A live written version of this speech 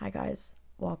guys,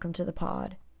 welcome to the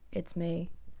pod. It's me,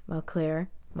 Mo-Clear,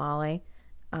 Molly,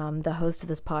 the host of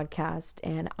this podcast,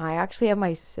 and I actually have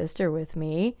my sister with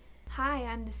me. Hi,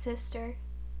 I'm the sister.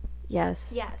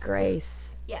 Yes.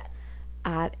 Grace. Yes.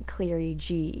 At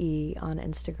ClearyGE on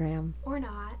Instagram. Or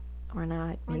not. Or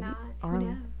not. Or maybe. not. Or Who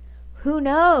knows? Who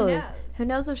knows? Who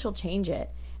knows if she'll change it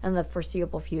in the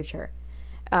foreseeable future.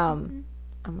 Oh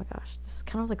my gosh, this is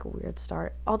kind of like a weird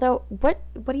start. Although, what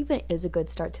even is a good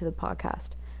start to the podcast?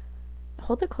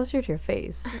 Hold it closer to your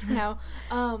face. No.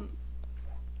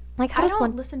 Like, how I does don't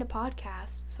one... listen to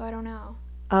podcasts, so I don't know.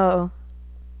 Oh.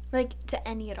 Like, to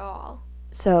any at all.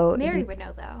 So... Mary would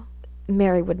know, though.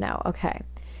 Mary would know. Okay.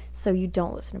 So you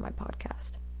don't listen to my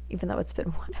podcast, even though it's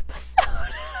been one episode.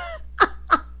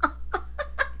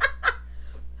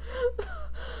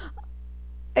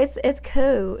 It's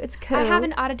cool. It's cool. I have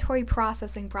an auditory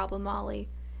processing problem, Molly.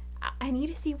 I need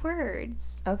to see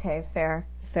words. Okay, fair.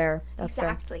 That's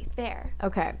exactly, fair.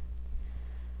 Okay.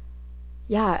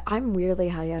 Yeah, I'm weirdly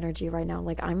high energy right now.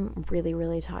 Like, I'm really,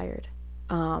 really tired.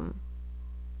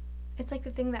 It's like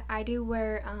the thing that I do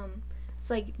where it's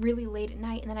like really late at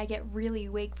night and then I get really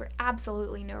awake for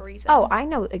absolutely no reason. Oh, I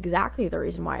know exactly the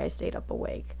reason why I stayed up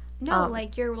awake. No,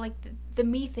 like you're like the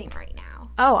me thing right now.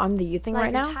 Oh, I'm the you thing like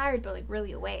right now? Like you're tired but like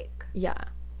really awake. Yeah,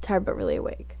 tired but really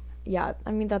awake. Yeah,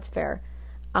 I mean, that's fair.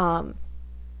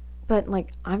 But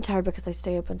like, I'm tired because I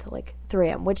stayed up until like 3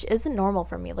 a.m., which isn't normal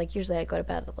for me. Like, usually I go to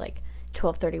bed at like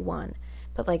 12:31.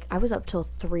 But like, I was up till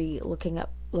 3 looking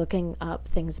up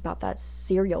things about that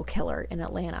serial killer in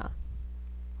Atlanta.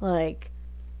 Like,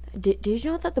 did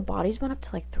you know that the bodies went up to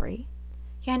like 3?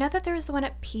 Yeah, I know that there was the one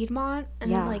at Piedmont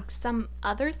and then like some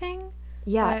other thing.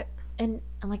 Yeah, and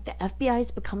like the FBI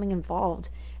is becoming involved,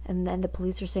 and then the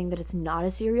police are saying that it's not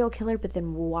a serial killer, but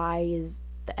then why is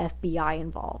the FBI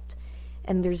involved?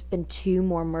 And there's been 2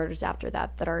 more murders after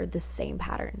that are the same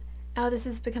pattern. Oh, this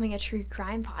is becoming a true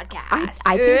crime podcast.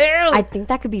 I think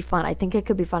that could be fun. I think it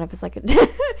could be fun if it's like if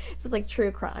it's like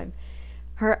true crime.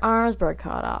 Her arms were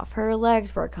cut off. Her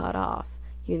legs were cut off.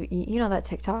 You know that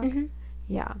TikTok? Mm-hmm.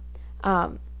 Yeah.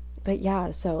 But yeah,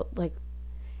 so like,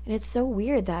 and it's so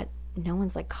weird that no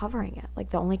one's like covering it. Like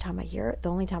the only time I hear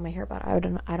about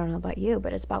it, I don't know about you,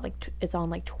 but it's about like it's on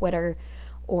like Twitter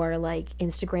or like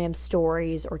Instagram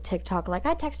stories or TikTok. Like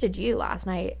I texted you last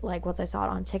night, like once I saw it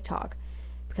on TikTok,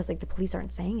 because like the police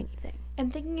aren't saying anything.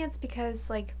 I'm thinking it's because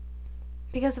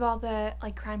of all the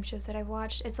like crime shows that I've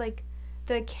watched. It's like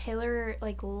the killer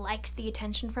like likes the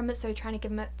attention from it, so they're trying to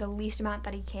give him the least amount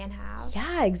that he can have.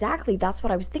 Yeah, exactly. That's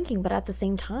what I was thinking. But at the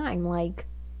same time, like,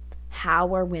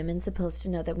 how are women supposed to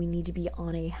know that we need to be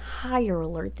on a higher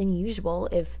alert than usual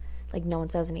if like no one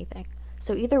says anything?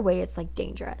 So either way, it's like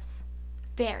dangerous.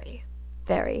 Very,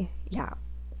 yeah.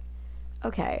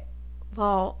 Okay,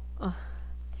 well,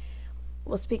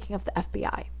 speaking of the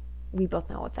FBI, we both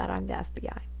know that I'm the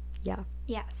FBI. Yeah.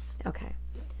 Yes. Okay.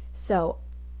 So,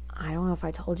 I don't know if I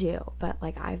told you, but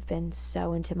like I've been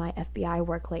so into my FBI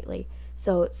work lately.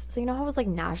 So you know how it was like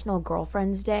National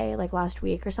Girlfriends Day like last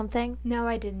week or something? No,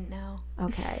 I didn't know.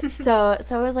 Okay. so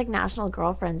it was like National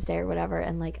Girlfriends Day or whatever,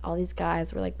 and like all these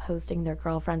guys were like posting their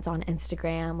girlfriends on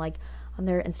Instagram, like on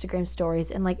their Instagram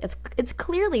stories, and like it's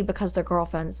clearly because their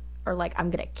girlfriends are like, I'm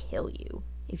gonna kill you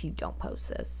if you don't post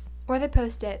this. Or they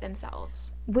post it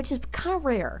themselves. Which is kind of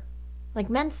rare. Like,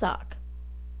 men suck.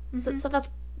 Mm-hmm. So that's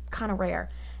kind of rare.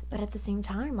 But at the same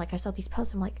time, like, I saw these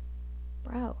posts, I'm like,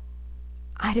 bro,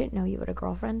 I didn't know you had a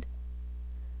girlfriend.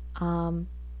 And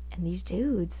these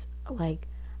dudes, like,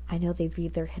 I know they've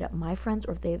either hit up my friends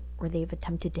or they've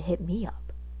attempted to hit me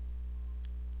up.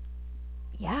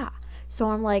 Yeah.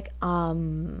 So I'm like,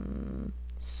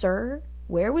 sir,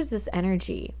 where was this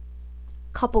energy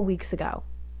a couple weeks ago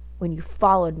when you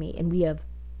followed me and we have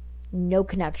no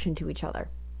connection to each other?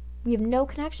 We have no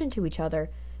connection to each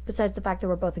other besides the fact that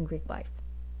we're both in Greek life.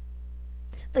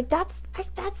 Like, that's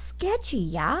sketchy,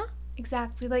 yeah?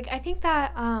 Exactly. Like, I think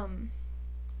that,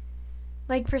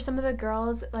 like, for some of the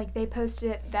girls, like, they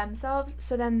posted it themselves,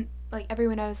 so then, like,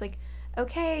 everyone knows, like,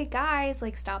 okay, guys,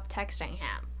 like, stop texting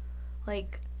him.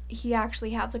 Like, he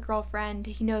actually has a girlfriend,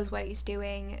 he knows what he's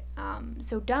doing,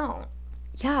 so don't.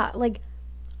 Yeah, like,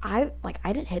 I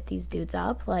didn't hit these dudes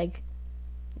up, like,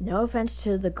 no offense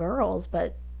to the girls,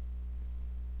 but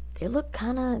they look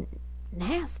kind of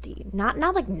nasty. Not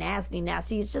like nasty.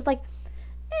 It's just like,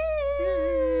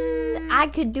 I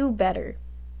could do better.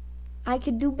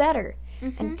 Mm-hmm.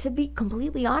 And to be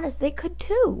completely honest, they could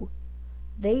too.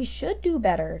 They should do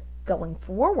better going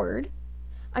forward.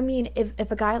 I mean, if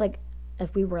a guy, like,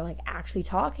 if we were, like, actually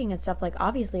talking and stuff, like,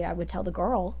 obviously I would tell the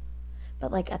girl.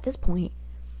 But, like, at this point,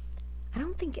 I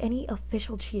don't think any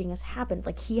official cheating has happened.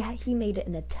 Like he made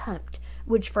an attempt,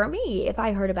 which for me, if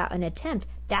I heard about an attempt,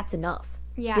 that's enough.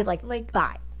 Yeah, Be like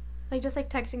bye. Like just like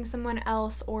texting someone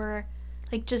else or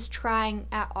like just trying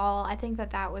at all. I think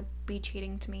that would be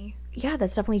cheating to me. Yeah,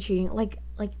 that's definitely cheating. Like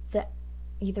the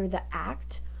either the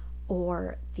act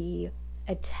or the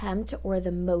attempt or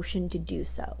the motion to do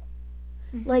so.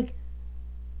 Like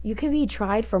you can be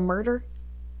tried for murder.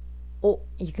 Oh,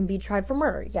 you can be tried for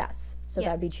murder. Yes. So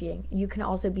that'd be cheating. You can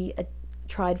also be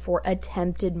tried for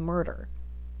attempted murder.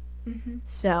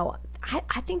 So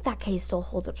I think that case still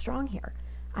holds up strong here.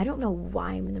 I don't know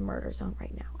why I'm in the murder zone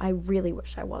right now. I really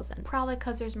wish I wasn't. Probably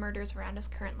because there's murders around us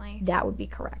currently. That would be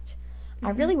correct. I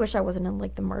really wish I wasn't in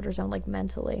like the murder zone, like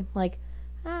mentally. Like,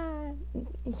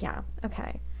 yeah,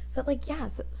 okay. But like, yeah,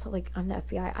 so like I'm the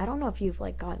FBI. I don't know if you've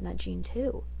like gotten that gene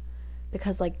too.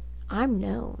 Because like I'm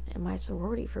known in my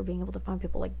sorority for being able to find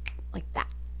people like that.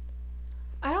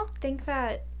 I don't think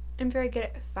that I'm very good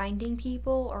at finding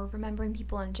people or remembering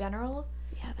people in general.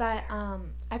 Yeah, but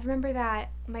I remember that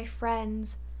my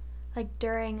friends, like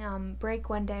during break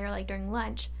one day or like during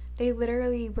lunch, they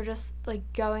literally were just like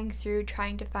going through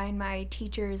trying to find my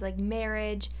teacher's like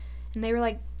marriage, and they were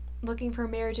like looking for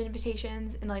marriage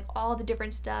invitations and like all the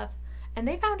different stuff, and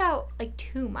they found out like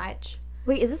too much.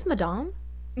 Wait, is this Madame?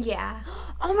 Yeah.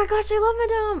 Oh my gosh, I love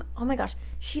Madame. Oh my gosh,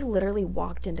 she literally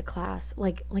walked into class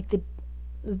like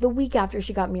the week after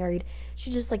she got married.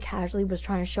 She just like casually was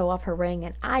trying to show off her ring,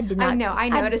 and I did not. I know, I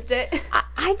noticed it.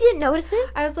 I didn't notice it.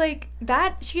 I was like,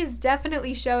 she is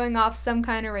definitely showing off some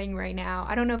kind of ring right now.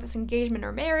 I don't know if it's engagement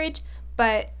or marriage,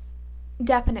 but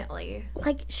definitely.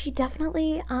 Like she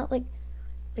definitely like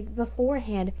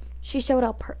beforehand she showed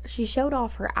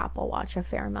off her Apple Watch a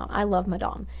fair amount. I love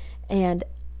Madame, and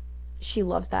she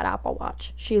loves that Apple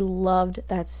Watch. She loved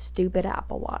that stupid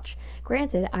Apple Watch.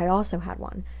 Granted, I also had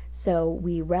one, so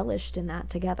we relished in that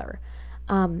together.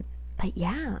 But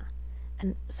yeah.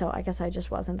 And so I guess I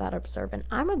just wasn't that observant.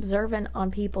 I'm observant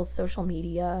on people's social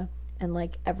media and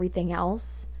like everything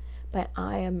else, but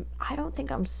I don't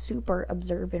think I'm super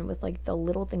observant with like the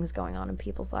little things going on in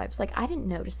people's lives. Like I didn't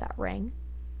notice that ring.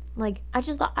 Like I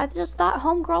just thought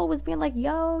homegirl was being like,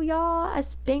 yo, y'all, I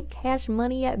spent cash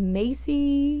money at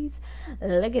Macy's.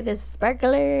 Look at this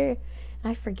sparkler. And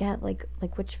I forget like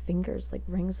which fingers like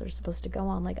rings are supposed to go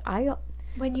on. Like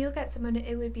when you look at someone,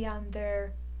 it would be on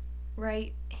their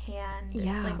right hand,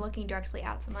 yeah, like looking directly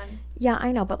at someone. Yeah,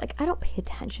 I know, but like I don't pay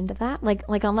attention to that.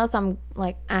 Like unless I'm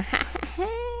like, hey,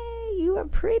 you are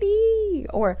pretty,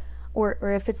 or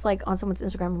if it's like on someone's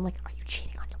Instagram, I'm like, are you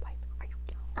cheating on your wife?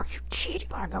 Are you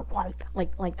cheating on your wife?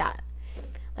 Like that,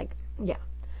 like yeah,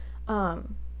 or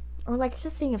like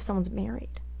just seeing if someone's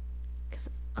married, because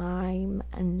I'm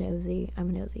a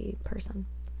nosy person.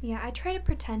 Yeah, I try to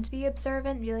pretend to be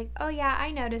observant and be like, oh yeah,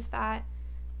 I noticed that.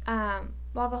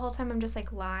 While the whole time I'm just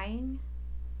like lying.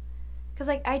 Cause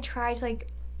like I try to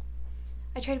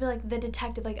be like the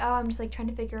detective, like, oh, I'm just like trying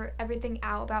to figure everything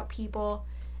out about people,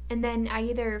 and then I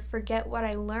either forget what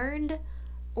I learned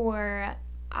or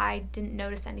I didn't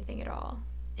notice anything at all.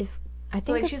 She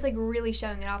was like really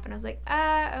showing it off, and I was like,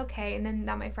 okay. And then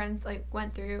my friends like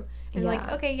went through and like,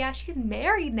 okay, yeah, she's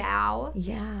married now.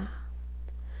 Yeah.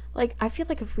 Like, I feel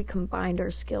like if we combined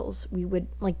our skills, we would,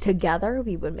 like, together,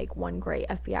 we would make one great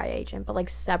FBI agent. But, like,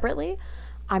 separately,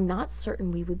 I'm not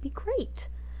certain we would be great.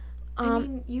 I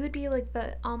mean, you would be, like,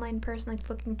 the online person, like,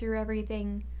 looking through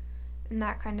everything and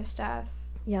that kind of stuff.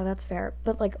 Yeah, that's fair.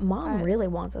 But, like, Mom really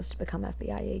wants us to become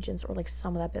FBI agents or, like,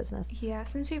 some of that business. Yeah,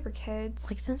 since we were kids.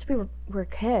 Like, since we were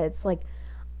kids, like,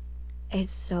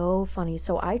 it's so funny.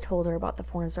 So I told her about the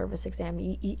Foreign Service exam.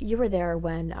 You were there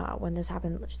when this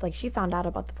happened. Like, she found out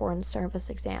about the Foreign Service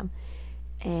exam,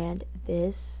 and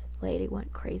this lady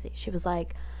went crazy. She was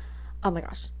like, "Oh my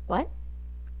gosh, what?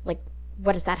 Like,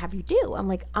 what does that have you do?" I'm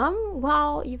like,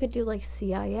 well, you could do like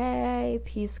CIA,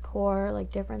 Peace Corps,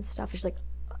 like different stuff." She's like,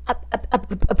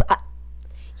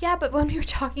 Yeah, but when we were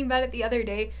talking about it the other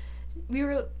day, we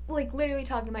were like literally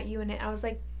talking about you and it. I was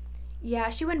like, yeah,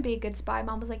 she wouldn't be a good spy.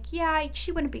 Mom was like, yeah,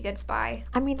 she wouldn't be a good spy.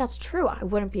 I mean, that's true. I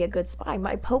wouldn't be a good spy.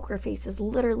 My poker face is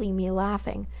literally me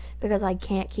laughing because I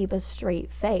can't keep a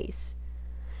straight face.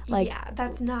 Like, yeah,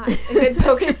 that's not a good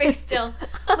poker face still.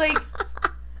 Like,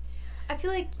 I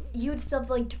feel like you would still have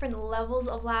like different levels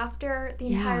of laughter the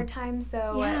entire time.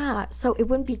 So yeah, so it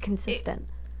wouldn't be consistent.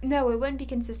 No, it wouldn't be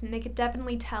consistent. They could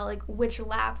definitely tell like which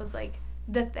laugh was like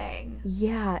the thing.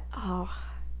 Yeah. Oh.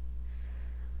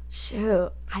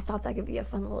 Shoot, I thought that could be a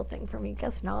fun little thing for me.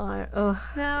 Guess not. Ugh,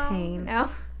 no, pain. No.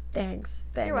 Thanks.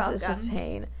 You're welcome. It's just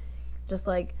pain. Just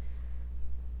like,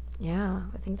 yeah,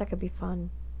 I think that could be fun.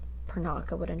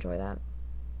 Pernaka would enjoy that.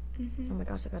 Oh my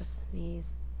gosh, I gotta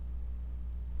sneeze.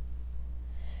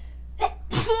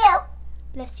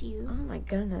 Bless you. Oh my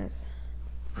goodness.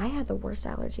 I had the worst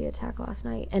allergy attack last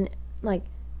night, and like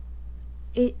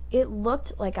it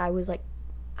looked like I was like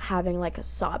having like a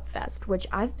sob fest, which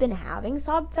I've been having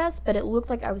sob fest, but it looked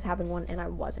like I was having one and I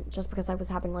wasn't, just because I was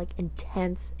having like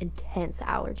intense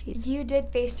allergies. You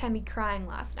did FaceTime me crying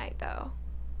last night, though.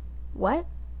 What?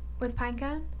 With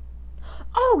Pinecone?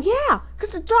 Oh yeah,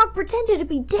 because the dog pretended to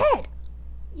be dead.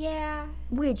 Yeah.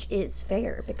 Which is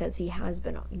fair, because he has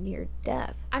been near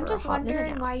death. I'm for a just hot minute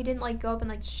wondering now. why you didn't like go up and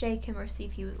like shake him or see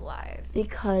if he was alive.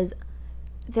 Because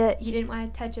You didn't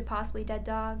want to touch a possibly dead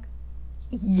dog?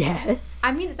 yes.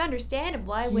 I mean, it's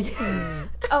understandable. I would.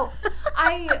 Oh,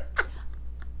 I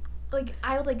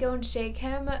would like go and shake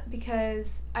him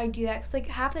because I do that. Cause like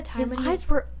half the time His when eyes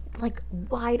were like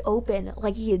wide open,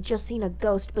 like he had just seen a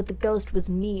ghost, but the ghost was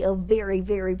me, a very,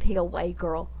 very pale white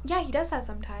girl. yeah, he does that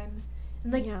sometimes.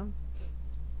 And like Yeah.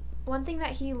 one thing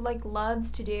that he like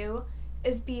loves to do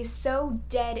is be so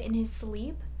dead in his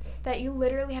sleep that you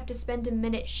literally have to spend a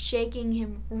minute shaking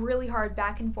him really hard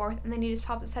back and forth, and then he just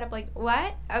pops his head up like,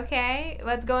 what? Okay,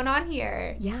 what's going on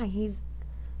here? Yeah,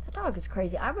 that dog is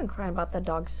crazy. I've been crying about that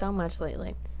dog so much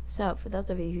lately. So, for those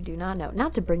of you who do not know,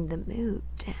 not to bring the mood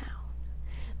down,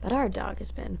 but our dog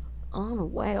has been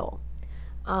unwell.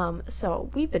 So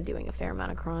we've been doing a fair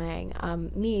amount of crying.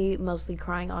 Me mostly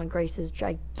crying on Grace's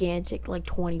gigantic, like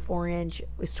 24-inch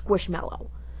Squishmallow.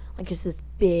 Like just this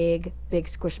big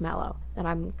Squishmallow that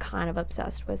I'm kind of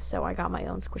obsessed with. So I got my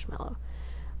own Squishmallow.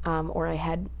 Or I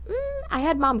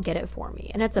had mom get it for me,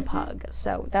 and it's a pug,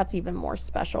 so that's even more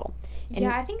special. And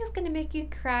Yeah, I think it's gonna make you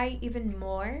cry even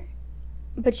more.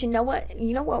 but you know what?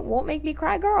 You know what won't make me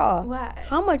cry, girl? What?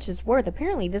 How much it's worth?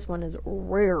 Apparently, this one is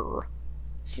rare.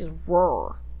 She's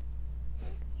rare.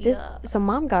 Yeah. So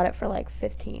mom got it for like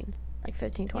 15,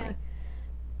 20. Yeah.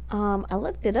 I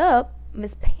looked it up.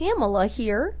 Miss Pamela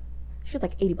here, she was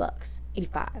like $80,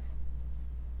 85.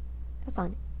 That's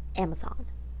on Amazon.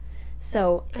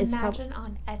 So it's Imagine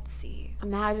on Etsy.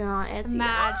 imagine on Etsy.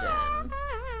 Imagine.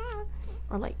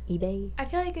 Or like eBay. I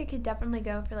feel like it could definitely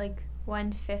go for like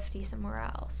 $150 somewhere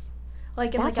else.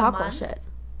 Like in That's like a hot girl month. shit.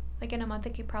 Like in a month,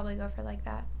 it could probably go for like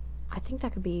that. I think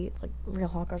that could be like real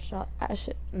hot girl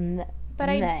shit. But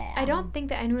I don't think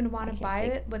that anyone would want I to can't buy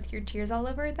speak. it with your tears all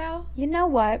over it, though. You know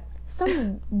what?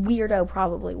 Some weirdo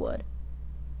probably would.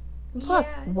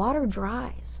 Plus, Yeah. water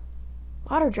dries.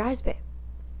 Water dries, babe.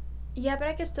 Yeah, but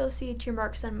I could still see tear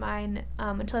marks on mine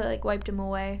until I like wiped them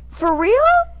away. For real?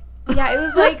 Yeah, it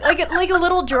was like a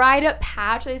little dried up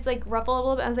patch. I just like ruffled a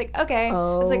little bit. I was like, okay,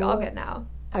 it's like all Oh. good now.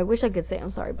 I wish I could say I'm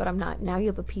sorry, but I'm not. Now you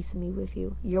have a piece of me with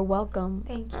you. You're welcome.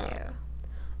 Thank you.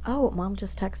 Oh, mom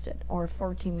just texted, or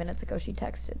 14 minutes ago she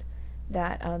texted,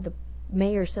 that the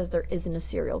mayor says there isn't a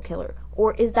serial killer.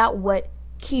 Or is that what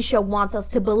Keisha wants us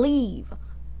to believe?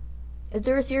 Is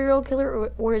there a serial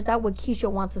killer, or is that what Keisha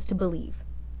wants us to believe?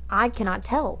 I cannot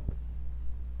tell.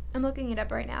 I'm looking it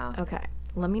up right now. Okay,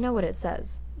 let me know what it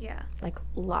says. Yeah. Like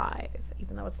live,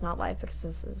 even though it's not live because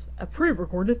this is a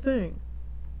pre-recorded thing.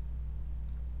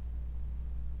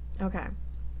 Okay.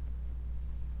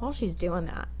 While she's doing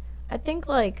that, I think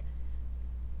like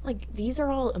these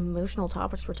are all emotional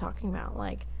topics we're talking about.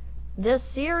 Like the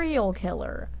serial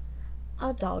killer,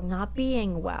 a dog not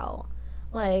being well,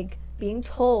 like being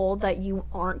told that you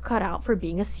aren't cut out for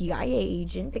being a CIA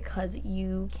agent because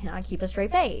you cannot keep a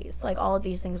straight face. Like all of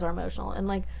these things are emotional. And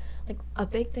like a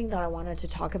big thing that I wanted to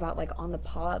talk about like on the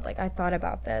pod, like I thought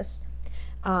about this,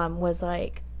 was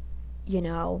like, you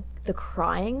know, the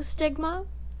crying stigma.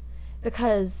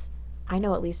 Because I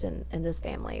know, at least in this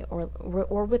family,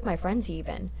 or with my friends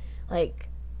even, like,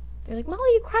 they're like, Molly,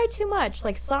 you cry too much.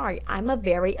 Like, sorry, I'm a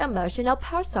very emotional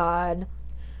person.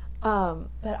 But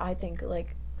I think,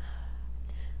 like,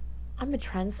 I'm a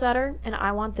trendsetter, and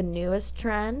I want the newest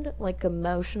trend, like,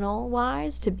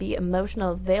 emotional-wise, to be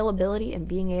emotional availability and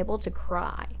being able to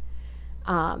cry.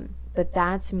 But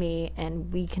that's me,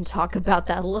 and we can talk about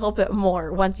that a little bit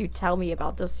more once you tell me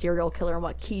about the serial killer and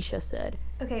what Keisha said.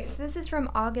 Okay, so this is from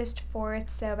August 4th,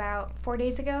 so about 4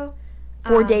 days ago.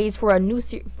 4 days for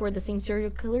for the same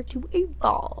serial killer to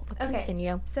evolve. Okay.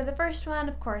 Continue. So the first one,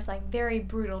 of course, like very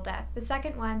brutal death. The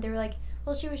second one, they were like,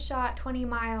 well, she was shot 20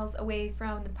 miles away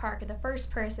from the park of the first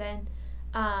person,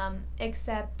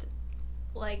 except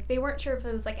like they weren't sure if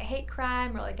it was like a hate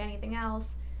crime or like anything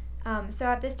else. So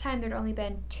at this time, there'd only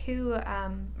been 2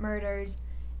 murders.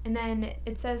 And then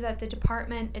it says that the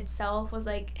department itself was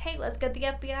like, hey, let's get the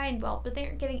FBI involved. But they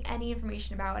aren't giving any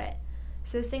information about it.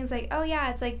 So this thing's like, oh, yeah,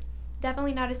 it's like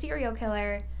definitely not a serial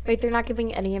killer. Wait, they're not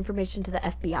giving any information to the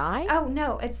FBI? Oh,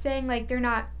 no, it's saying like they're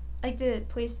not like, the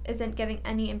police isn't giving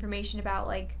any information about,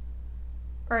 like,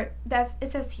 or it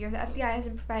says here, the FBI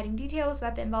isn't providing details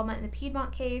about the involvement in the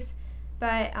Piedmont case,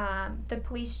 but the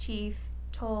police chief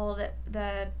told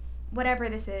whatever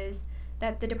this is,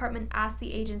 that the department asked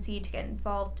the agency to get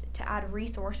involved to add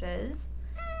resources.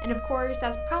 And of course,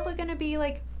 that's probably going to be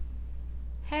like,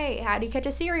 hey, how do you catch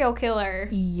a serial killer?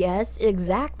 Yes,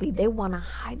 exactly. They want to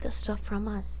hide the stuff from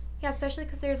us. Yeah, especially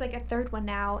because there's like a third one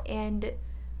now, and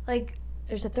like,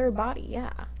 there's a third body,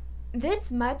 yeah.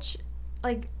 This much,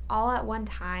 like, all at one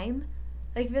time,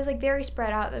 like, if it was like very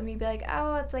spread out, then we'd be like,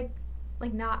 oh, it's like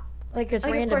not like it's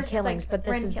like, random killings, it's, like, but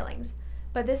this random is killings.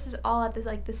 But this is all at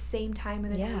the same time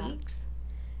within weeks.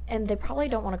 And they probably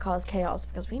don't want to cause chaos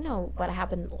because we know what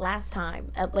happened last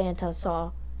time Atlanta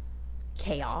saw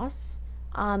chaos.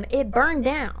 It burned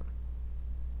down.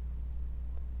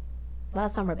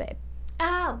 Last summer, babe.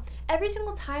 Oh, every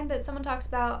single time that someone talks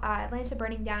about Atlanta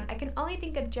burning down, I can only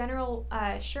think of General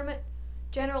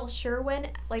Sherwin,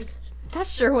 like... Not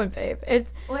Sherwin, babe.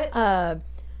 It's... What?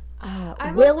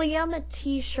 William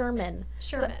T. Sherman.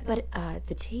 Sherman. But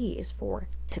the T is for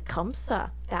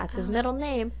Tecumseh. That's his middle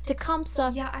name,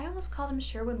 Tecumseh. Yeah, I almost called him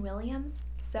Sherwin Williams.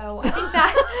 So I think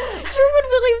that Sherwin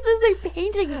Williams is a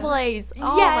painting place.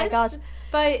 Oh yes, my gosh.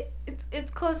 But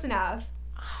it's close enough.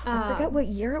 I forget what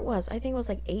year it was. I think it was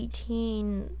like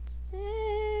 18...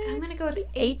 I'm going to go with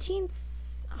 18...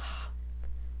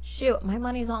 Shoot, my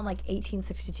money's on like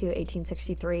 1862,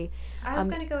 1863. I was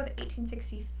going to go with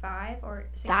 1865 or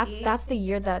 68. That's the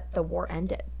year that the war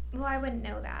ended. Well, I wouldn't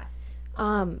know that.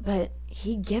 But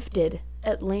he gifted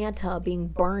Atlanta being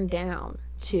burned down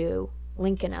to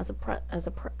Lincoln as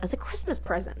a Christmas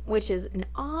present, which is an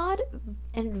odd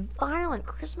and violent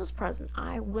Christmas present.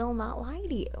 I will not lie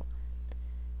to you.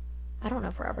 I don't know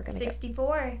if we're ever going to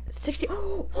 64. 60.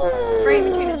 Right in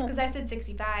between us, because I said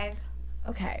 65.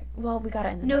 Okay, well, we got it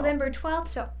in the November 12th,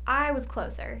 so I was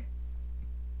closer.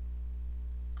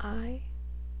 I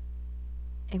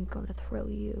am going to throw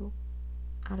you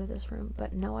out of this room,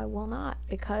 but no, I will not,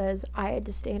 because I had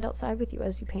to stand outside with you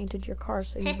as you painted your car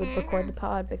so you would record the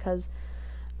pod, because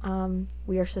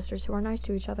we are sisters who are nice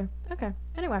to each other. Okay,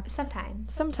 anyway.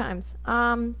 Sometimes.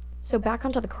 So back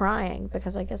onto the crying,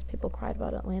 because I guess people cried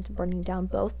about Atlanta burning down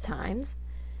both times.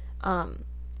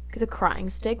 The crying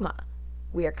stigma.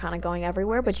 We are kind of going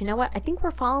everywhere, but you know what? I think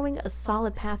we're following a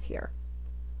solid path here.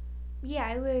 Yeah,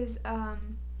 it was,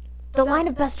 the line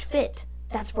of best fit.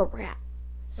 That's where we're at.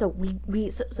 So we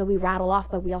rattle off,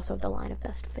 but we also have the line of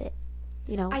best fit.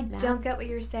 You know, I don't get what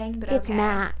you're saying, but it's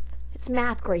math. It's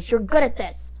math, Grace. You're good at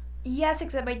this. Yes,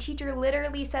 except my teacher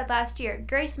literally said last year,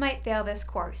 Grace might fail this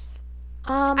course.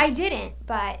 I didn't,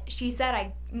 but she said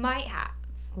I might have.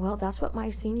 Well, that's what my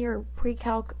senior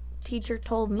pre-calc teacher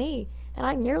told me. And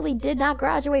I nearly did not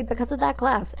graduate because of that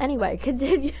class. Anyway,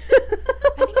 continue.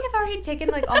 I think I've already taken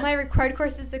like all my required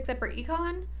courses except for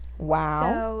econ. Wow.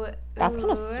 So that's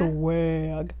kind of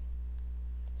swag.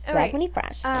 Swag when you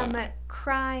fresh.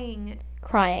 Crying.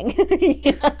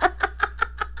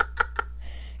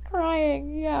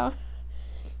 Crying, yeah.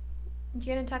 You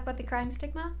gonna talk about the crying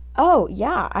stigma? Oh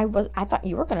yeah, I thought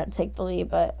you were gonna take the lead,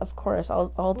 but of course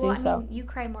I'll do so. I mean, you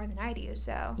cry more than I do,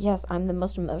 so. Yes, I'm the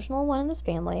most emotional one in this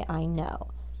family. I know.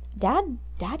 Dad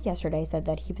yesterday said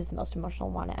that he was the most emotional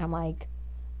one, and I'm like,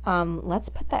 let's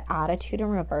put that attitude in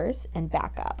reverse and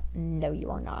back up. No,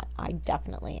 you are not. I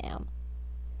definitely am.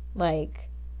 Like,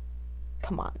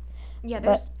 come on. Yeah,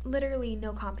 there's literally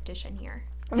no competition here.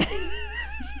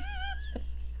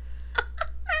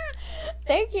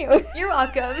 Thank you. You're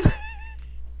welcome.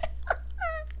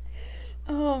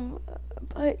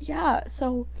 But yeah,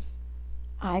 so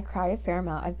I cry a fair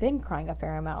amount. I've been crying a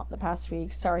fair amount the past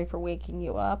week. Sorry for waking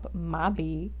you up, my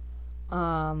bee.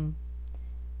 Yeah,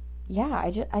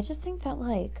 I just think that,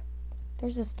 like,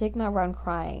 there's a stigma around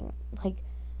crying. Like,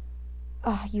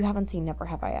 you haven't seen Never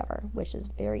Have I Ever, which is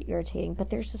very irritating.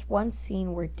 But there's this one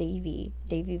scene where Devi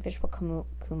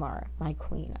Vishwakumar, my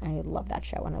queen, I love that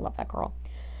show and I love that girl,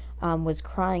 was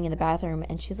crying in the bathroom,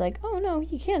 and she's like, oh no,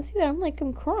 you can't see that. I'm like,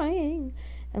 I'm crying.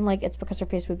 And like, it's because her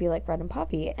face would be like red and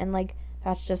puffy. And like,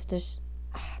 that's just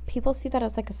people see that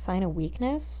as like a sign of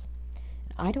weakness.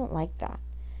 I don't like that.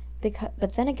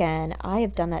 But then again, I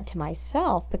have done that to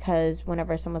myself, because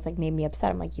whenever someone's like made me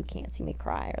upset, I'm like, you can't see me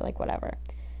cry, or like whatever.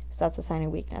 So that's a sign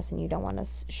of weakness, and you don't want to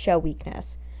show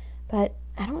weakness. But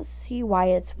I don't see why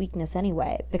it's weakness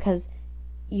anyway, because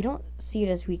you don't see it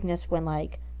as weakness when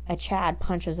like a Chad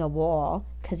punches a wall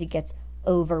because he gets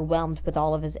overwhelmed with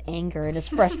all of his anger and his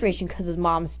frustration because his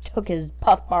mom's took his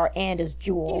Puff Bar and his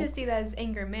Jewel. You just see that as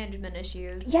anger management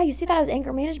issues. Yeah, you see that as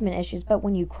anger management issues, but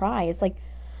when you cry, it's like,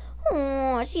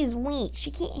 oh, she's weak.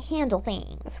 She can't handle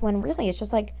things. When really it's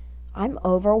just like, I'm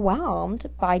overwhelmed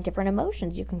by different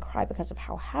emotions. You can cry because of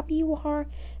how happy you are,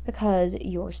 because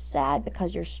you're sad,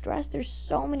 because you're stressed. There's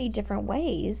so many different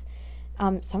ways.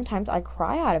 Sometimes I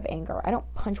cry out of anger. I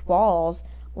don't punch walls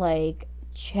like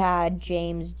Chad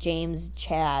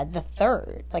Chad the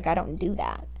third. Like, I don't do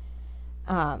that.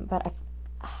 But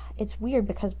it's weird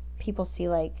because people see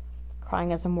like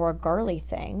crying as a more girly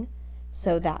thing,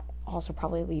 so that also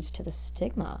probably leads to the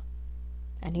stigma.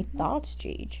 Any thoughts,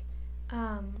 Gigi?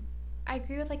 I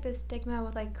agree with like the stigma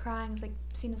with like crying is like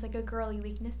seen as like a girly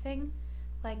weakness thing,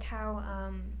 like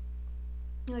how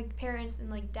like parents and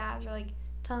like dads are like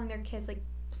telling their kids like,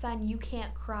 son, you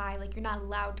can't cry, like you're not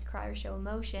allowed to cry or show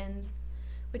emotions,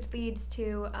 which leads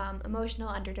to emotional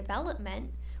underdevelopment,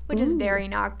 which is very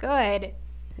not good.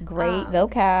 Great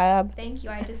vocab. Thank you.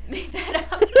 I just made that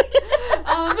up.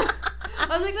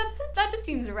 I was like, that just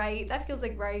seems right. That feels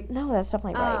like right. No, that's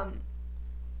definitely right.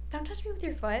 Don't touch me with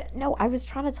your foot. No, I was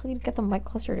trying to tell you to get the mic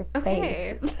closer to your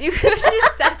face. You could have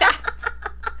just said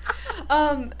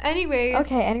that. Anyways.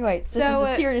 Okay, anyways. This is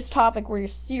a serious topic. We're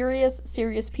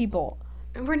serious people.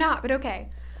 We're not, but okay.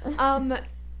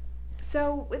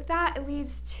 So with that, it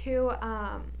leads to,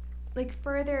 like,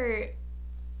 further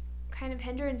kind of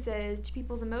hindrances to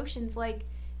people's emotions, like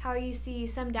how you see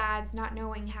some dads not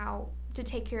knowing how to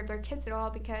take care of their kids at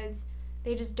all because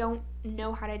they just don't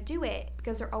know how to do it,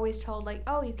 because they're always told like,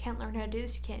 oh, you can't learn how to do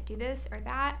this, you can't do this or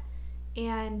that,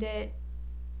 and it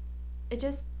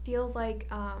just feels like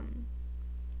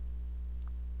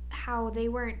how they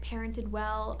weren't parented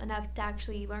well enough to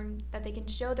actually learn that they can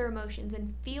show their emotions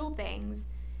and feel things.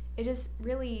 It just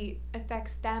really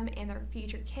affects them and their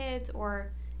future kids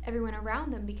or everyone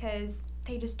around them because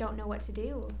they just don't know what to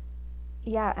do.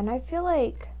 Yeah, and I feel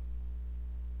like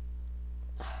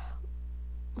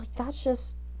that's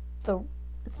just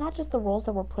it's not just the roles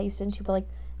that we're placed into, but like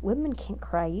women can't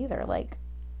cry either. Like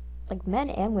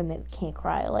men and women can't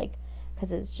cry, like,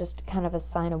 because it's just kind of a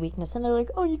sign of weakness. And they're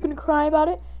like, oh, you gonna cry about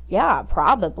it? Yeah,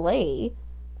 probably.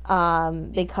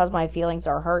 Because my feelings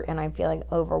are hurt and I'm feeling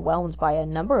overwhelmed by a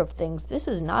number of things. This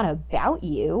is not about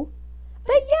you.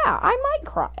 But yeah, I might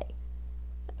cry.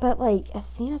 But like, it's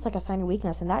seen as like a sign of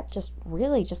weakness, and that just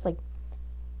really just like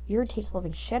irritates the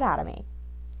living shit out of me.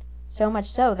 So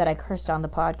much so that I cursed on the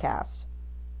podcast.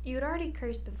 You had already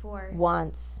cursed before.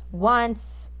 Once.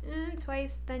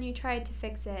 Twice, then you tried to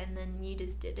fix it, and then you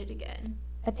just did it again.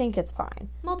 I think it's fine.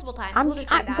 Multiple times. We'll just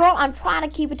say that. Girl, I'm trying to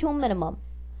keep it to a minimum.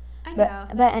 I know.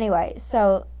 But anyway,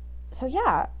 so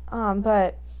yeah.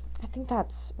 But I think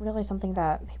that's really something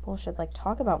that people should like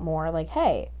talk about more. Like,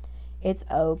 hey, it's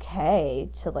okay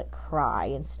to like cry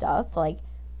and stuff. Like,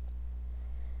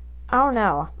 I don't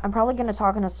know. I'm probably going to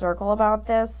talk in a circle about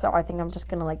this, so I think I'm just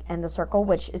going to, like, end the circle,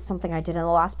 which is something I did in the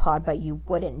last pod, but you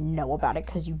wouldn't know about it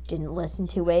because you didn't listen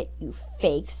to it, you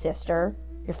fake sister.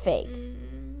 You're fake.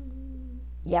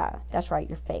 Yeah, that's right,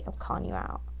 you're fake. I'm calling you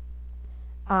out.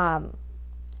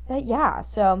 But yeah,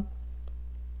 so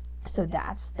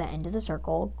that's the end of the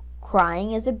circle.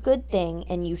 Crying is a good thing,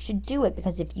 and you should do it,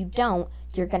 because if you don't,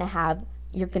 you're going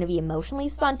to be emotionally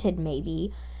stunted,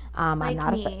 maybe. I'm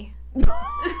not me.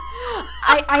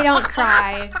 I don't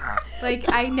cry. Like,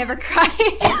 I never cry.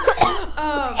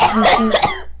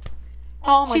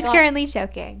 Oh my She's God. currently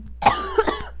choking.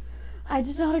 I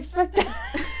did not expect that.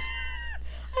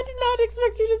 I did not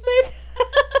expect you to say that.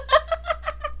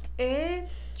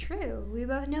 It's true. We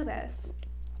both know this.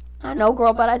 I know,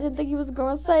 girl, but I didn't think you was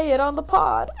going to say it on the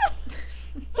pod.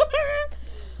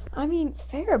 I mean,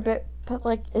 fair, but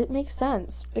like, it makes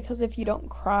sense, because if you don't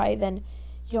cry, then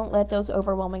you don't let those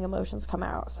overwhelming emotions come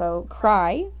out. So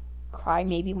cry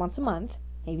maybe once a month,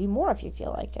 maybe more if you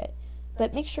feel like it,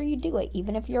 but make sure you do it,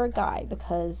 even if you're a guy,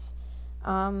 because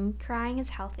crying is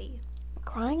healthy.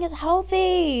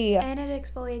 And it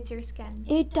exfoliates your skin.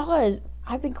 It does.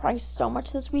 I've been crying so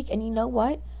much this week, and you know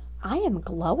what? I am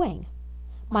glowing.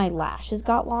 My lashes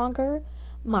got longer.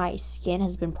 My skin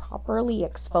has been properly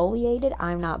exfoliated.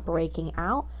 I'm not breaking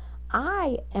out.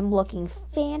 I am looking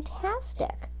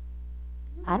fantastic.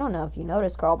 I don't know if you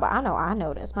noticed, girl, but I know I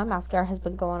noticed. My mascara has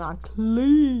been going on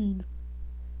clean.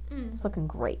 It's looking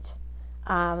great.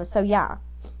 So yeah.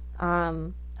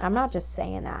 I'm not just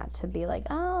saying that to be like,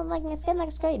 oh, like, my skin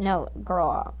looks great. No,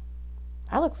 girl,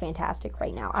 I look fantastic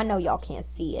right now. I know y'all can't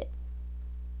see it,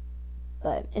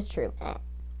 but it's true.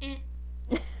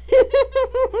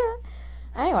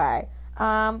 Anyway,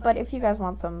 but if you guys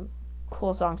want some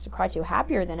cool songs to cry to,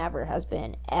 Happier Than Ever has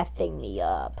been effing me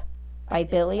up by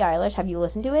Billie Eilish. Have you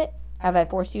listened to it? Have I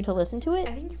forced you to listen to it?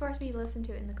 I think you forced me to listen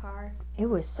to it in the car. It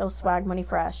was so swag money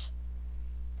fresh.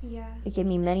 Yeah. It gave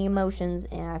me many emotions,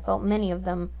 and I felt many of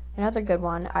them. Another good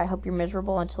one, I Hope You're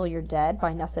Miserable Until You're Dead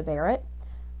by Nessa Barrett.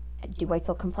 Do I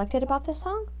feel conflicted about this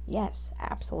song? Yes,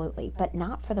 absolutely, but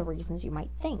not for the reasons you might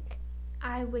think.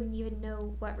 I wouldn't even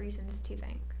know what reasons to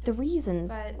think. The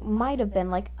reasons But- might have been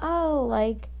like, oh,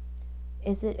 like,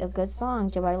 is it a good song?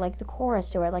 Do I like the chorus?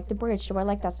 Do I like the bridge? Do I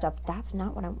like that stuff? That's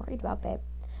not what I'm worried about, babe.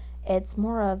 It's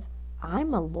more of,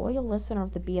 I'm a loyal listener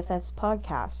of the BFFs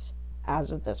podcast as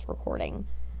of this recording.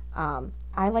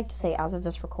 I like to say as of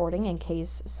this recording in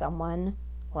case someone,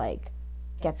 like,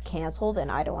 gets canceled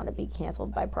and I don't want to be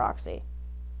canceled by proxy,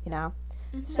 you know?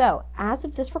 Mm-hmm. So, as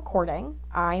of this recording,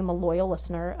 I am a loyal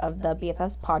listener of the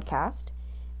BFFs podcast,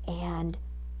 and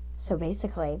so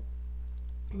basically,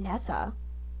 Nessa,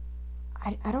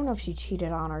 I don't know if she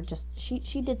cheated on or just, she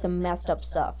did some messed up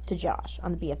stuff to Josh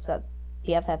on the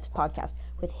BFFs podcast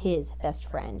with his best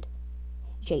friend,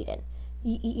 Jaden.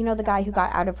 You know the guy who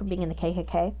got outed for being in the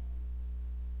KKK?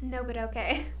 No, but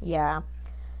okay. Yeah.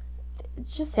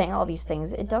 Just saying all these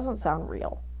things, it doesn't sound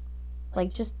real.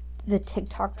 Like, just the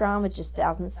TikTok drama just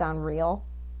doesn't sound real.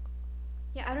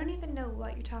 Yeah, I don't even know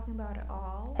what you're talking about at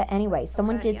all. But anyway,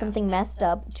 someone But, did yeah. something messed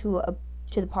up to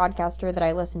the podcaster that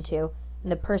I listened to,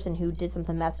 and the person who did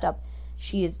something messed up,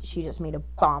 she just made a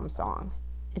bomb song.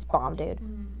 It's bomb, dude.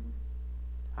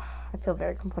 I feel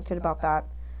very conflicted about that.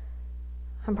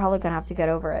 I'm probably gonna have to get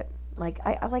over it.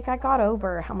 I got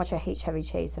over how much I hate Chevy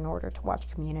Chase in order to watch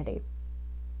Community.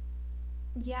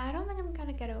 Yeah, I don't think I'm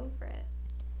gonna get over it.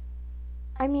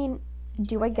 I mean,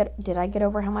 did I get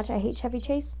over how much I hate Chevy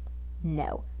Chase?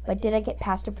 No. But did I get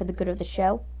past it for the good of the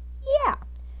show? Yeah.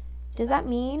 Does that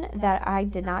mean that I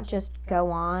did not just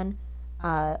go on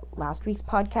last week's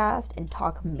podcast and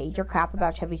talk major crap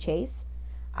about Chevy Chase?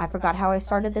 I forgot how I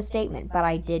started this statement, but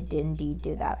I did indeed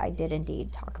do that. I did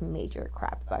indeed talk major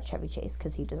crap about Chevy Chase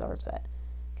because he deserves it.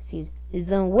 Because he's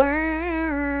the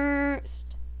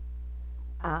worst.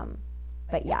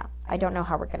 But yeah, I don't know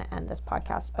how we're going to end this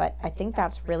podcast, but I think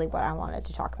that's really what I wanted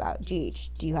to talk about. Geech,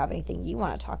 do you have anything you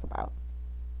want to talk about?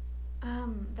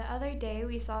 The other day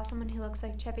we saw someone who looks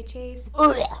like Chevy Chase,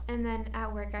 and then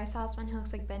at work I saw someone who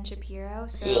looks like Ben Shapiro,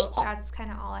 so that's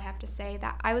kind of all I have to say.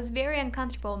 That I was very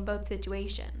uncomfortable in both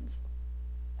situations.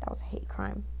 That was a hate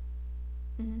crime.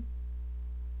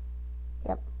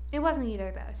 Yep. It wasn't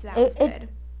either though, so that It- was good.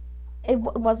 It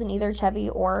wasn't either Chevy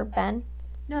or Ben.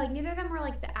 No, like neither of them were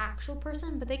like the actual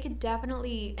person, but they could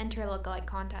definitely enter a lookalike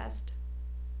contest.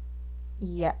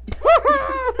 Yeah.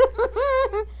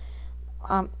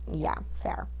 Yeah,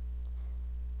 fair.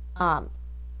 I don't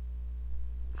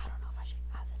know if I should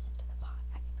add this into the pod.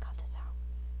 I can cut this out.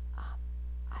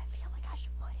 I feel like I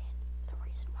should put in the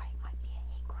reason why it might be a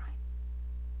hate crime.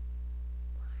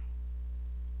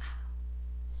 Why?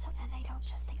 So then they don't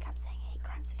just think I'm saying hate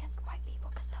crimes against white people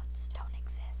because those don't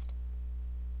exist.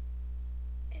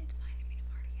 It's fine for me to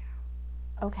party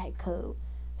out. Okay, cool.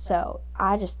 So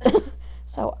I just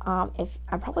if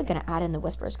I'm probably gonna add in the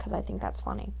whispers because I think that's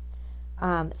funny.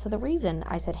 So the reason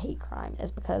I said hate crime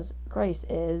is because Grace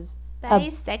is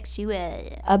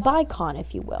Bisexual. a bicon,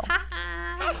 if you will.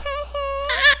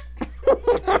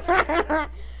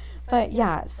 But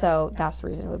yeah, so that's the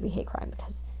reason it would be hate crime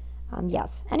because,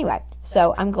 yes. Anyway,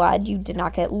 so I'm glad you did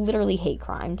not get literally hate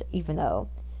crimed, even though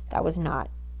that was not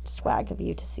swag of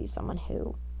you to see someone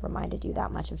who reminded you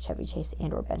that much of Chevy Chase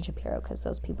and or Ben Shapiro because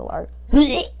those people are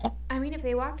I mean, if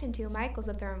they walked into Michael's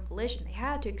of their own volition, they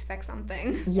had to expect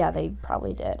something. yeah, they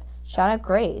probably did. Shout out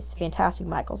Grace, fantastic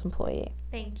Michael's employee.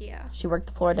 Thank you. She worked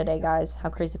the floor today, guys. How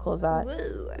crazy cool is that?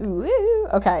 Woo. Woo.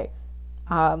 Okay.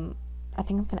 I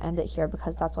think I'm gonna end it here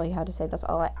because that's all you had to say. That's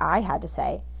all I had to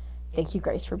say. Thank you,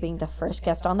 Grace, for being the first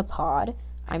guest on the pod.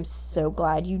 I'm so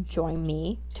glad you joined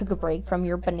me. Took a break from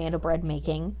your banana bread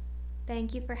making.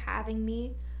 Thank you for having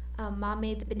me. Mom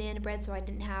made the banana bread so I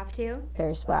didn't have to.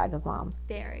 Very swag of mom.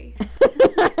 Very.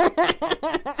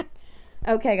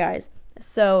 Okay, guys.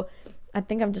 So I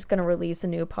think I'm just going to release a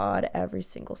new pod every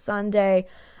single Sunday.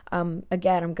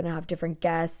 Again, I'm going to have different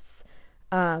guests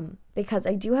because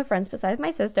I do have friends besides my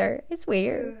sister. It's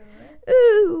weird.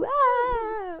 Ooh,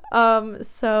 ah.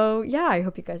 So, yeah, I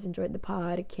hope you guys enjoyed the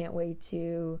pod. I can't wait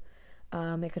to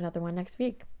make another one next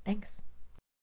week. Thanks.